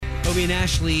Obie and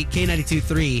Ashley,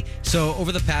 K92.3. So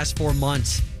over the past 4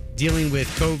 months, dealing with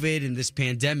COVID and this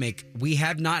pandemic, we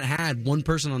have not had one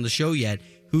person on the show yet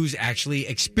who's actually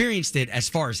experienced it as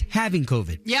far as having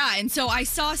COVID. Yeah, and so I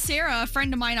saw Sarah, a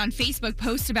friend of mine on Facebook,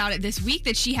 post about it this week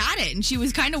that she had it, and she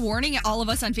was kind of warning all of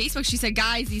us on Facebook. She said,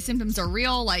 guys, these symptoms are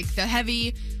real, like the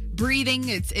heavy breathing,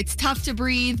 it's tough to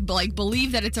breathe, but like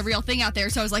believe that it's a real thing out there.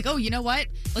 So I was like, oh, you know what?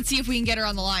 Let's see if we can get her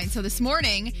on the line. So this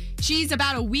morning, she's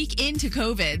about a week into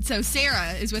COVID. So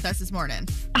Sarah is with us this morning.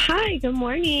 Hi, good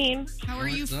morning. How are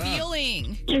you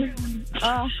feeling?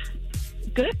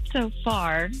 Good so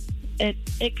far.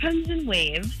 It comes in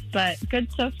waves, but good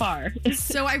so far.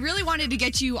 So I really wanted to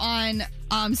get you on.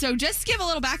 So just give a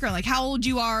little background, like how old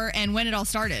you are and when it all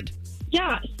started.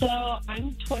 Yeah, so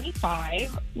I'm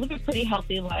 25, live a pretty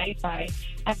healthy life. I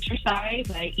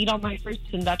exercise, I eat all my fruits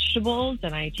and vegetables,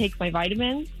 and I take my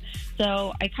vitamins.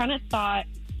 So I kind of thought,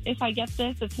 if I get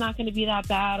this, it's not going to be that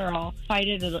bad, or I'll fight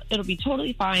it. It'll be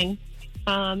totally fine.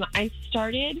 I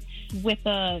started with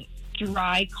a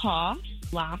dry cough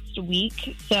last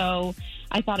week, so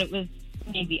I thought it was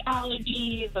maybe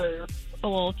allergies or a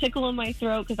little tickle in my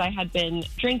throat because I had been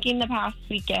drinking the past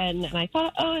weekend, and I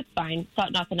thought, oh, it's fine.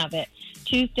 Thought nothing of it.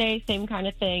 Tuesday, same kind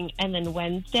of thing. And then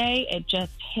Wednesday, it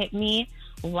just hit me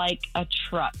like a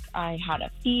truck. I had a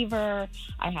fever.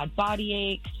 I had body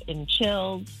aches and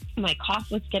chills. My cough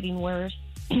was getting worse.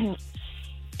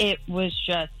 It was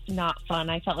just not fun.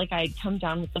 I felt like I had come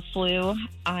down with the flu.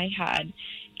 I had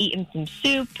eaten some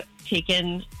soup,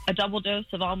 taken a double dose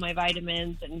of all my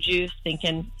vitamins and juice,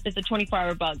 thinking it's a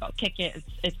 24-hour bug. I'll kick it.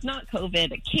 It's not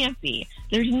COVID. It can't be.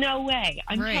 There's no way.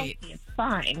 I'm healthy. It's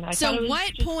fine. I thought it was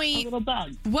just a little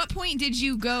bug. What point did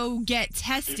you go get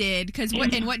tested? Because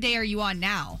what day are you on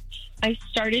now? I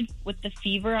started with the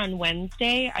fever on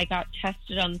Wednesday. I got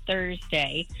tested on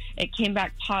Thursday. It came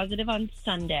back positive on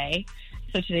Sunday.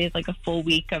 So today is like a full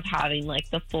week of having like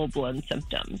the full-blown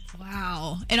symptoms.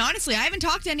 Wow. And honestly, I haven't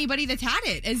talked to anybody that's had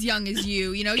it as young as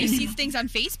you. You know, you see things on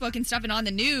Facebook and stuff and on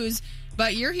the news,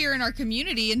 but you're here in our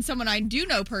community and someone I do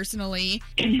know personally.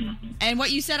 And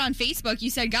what you said on Facebook, you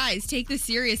said, guys, take this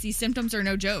serious. These symptoms are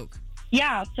no joke.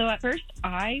 Yeah, so at first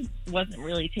I wasn't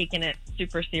really taking it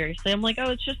super seriously. I'm like, oh,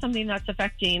 it's just something that's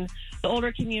affecting the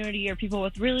older community or people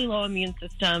with really low immune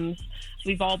systems.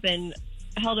 We've all been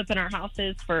held up in our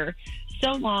houses for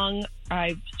so long.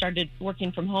 I started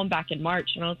working from home back in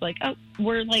March, and I was like, oh,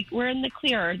 we're in the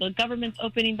clear. The government's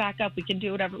opening back up. We can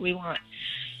do whatever we want.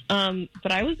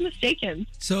 But I was mistaken.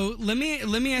 So let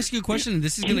me ask you a question.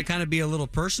 This is going to kind of be a little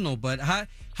personal, but how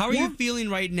are you feeling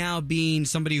right now being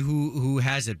somebody who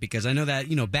has it? Because I know that,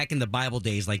 you know, back in the Bible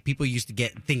days, like people used to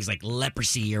get things like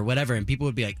leprosy or whatever, and people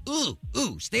would be like,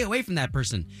 ooh, stay away from that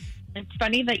person. It's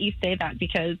funny that you say that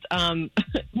because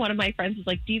one of my friends was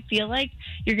like, do you feel like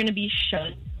you're going to be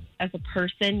shunned as a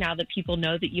person now that people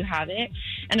know that you have it?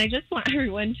 And I just want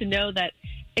everyone to know that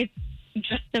it's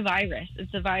just a virus.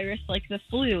 It's a virus like the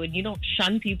flu, and you don't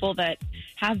shun people that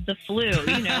have the flu,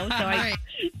 you know? So Right.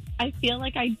 I feel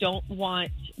like I don't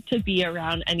want to be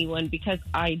around anyone because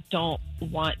I don't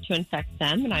want to infect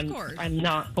them, and I'm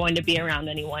not going to be around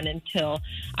anyone until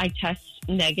I test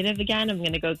negative again. I'm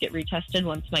going to go get retested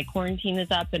once my quarantine is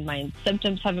up and my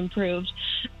symptoms have improved.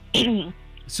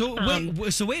 So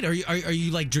wait, are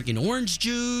you like drinking orange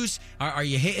juice? Are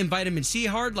you hitting vitamin C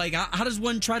hard? Like, how does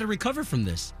one try to recover from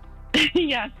this?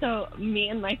 Yeah, so me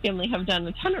and my family have done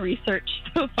a ton of research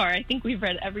so far. I think we've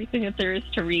read everything that there is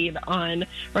to read on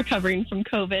recovering from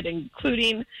COVID,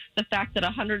 including the fact that a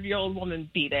 100-year-old woman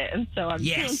beat it. And so I'm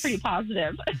feeling pretty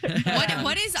positive.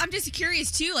 What is, I'm just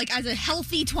curious too, like as a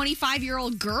healthy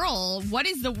 25-year-old girl, what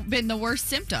has been the worst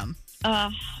symptom?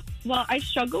 Well, I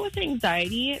struggle with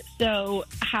anxiety, so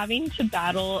having to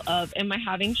battle of, am I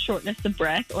having shortness of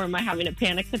breath or am I having a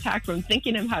panic attack from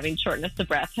thinking I'm having shortness of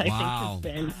breath, I think has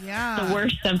been the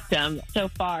worst symptom so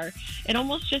far. It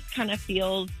almost just kind of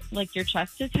feels like your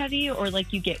chest is heavy or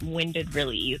like you get winded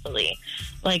really easily.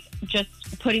 Like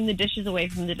just putting the dishes away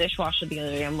from the dishwasher the other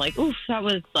day, I'm like, oof, that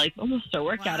was like almost a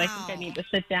workout. I think I need to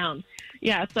sit down.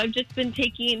 Yeah, so I've just been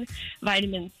taking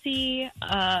vitamin C,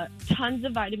 tons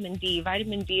of vitamin D.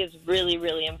 Vitamin D is really,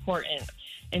 really important.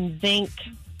 And zinc,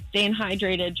 staying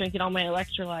hydrated, drinking all my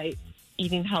electrolytes,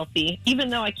 eating healthy, even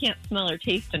though I can't smell or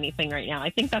taste anything right now. I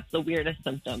think that's the weirdest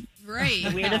symptom. Right.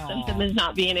 The weirdest symptom is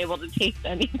not being able to taste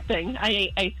anything. I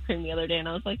ate ice cream the other day, and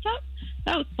I was like,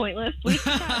 that was pointless.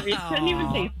 Wasted calories. Couldn't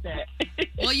even taste it.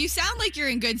 Well, you sound like you're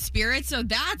in good spirits, so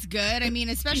that's good. I mean,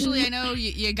 especially I know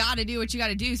you got to do what you got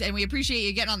to do, and we appreciate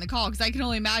you getting on the call because I can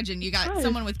only imagine you got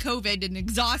someone with COVID and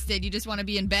exhausted. You just want to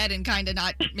be in bed and kind of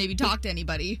not maybe talk to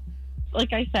anybody.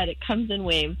 Like I said, it comes in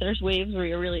waves. There's waves where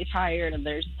you're really tired, and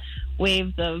there's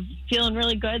waves of feeling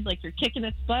really good, like you're kicking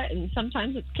its butt, and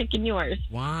sometimes it's kicking yours.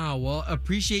 Wow. Well,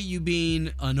 appreciate you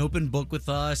being an open book with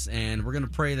us, and we're going to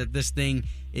pray that this thing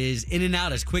is in and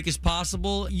out as quick as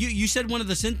possible. You said one of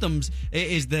the symptoms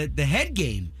is the head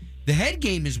game. The head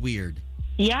game is weird.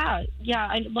 Yeah.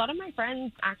 A lot of my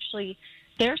friends actually,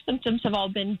 their symptoms have all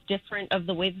been different of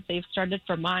the way that they've started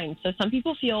for mine. So some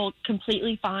people feel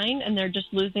completely fine and they're just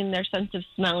losing their sense of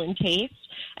smell and taste,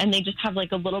 and they just have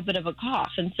like a little bit of a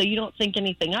cough. And so you don't think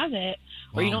anything of it,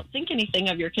 or you don't think anything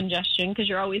of your congestion because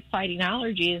you're always fighting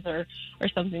allergies or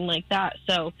something like that.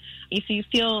 So if you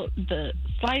feel the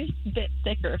slightest bit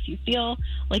sick, or if you feel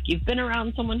like you've been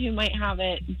around someone who might have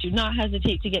it, do not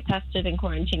hesitate to get tested and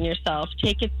quarantine yourself.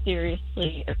 Take it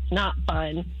seriously. It's not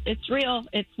fun. It's real.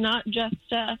 It's not just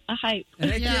a hype.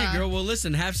 Heck yeah, girl. Well,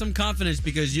 listen, have some confidence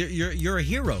because you're a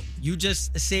hero. You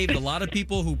just saved a lot of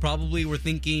people who probably were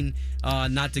thinking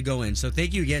not to go in. So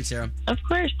thank you again, Sarah. Of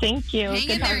course. Thank you. Hang Good in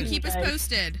there talking and to keep you us guys.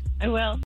 posted. I will.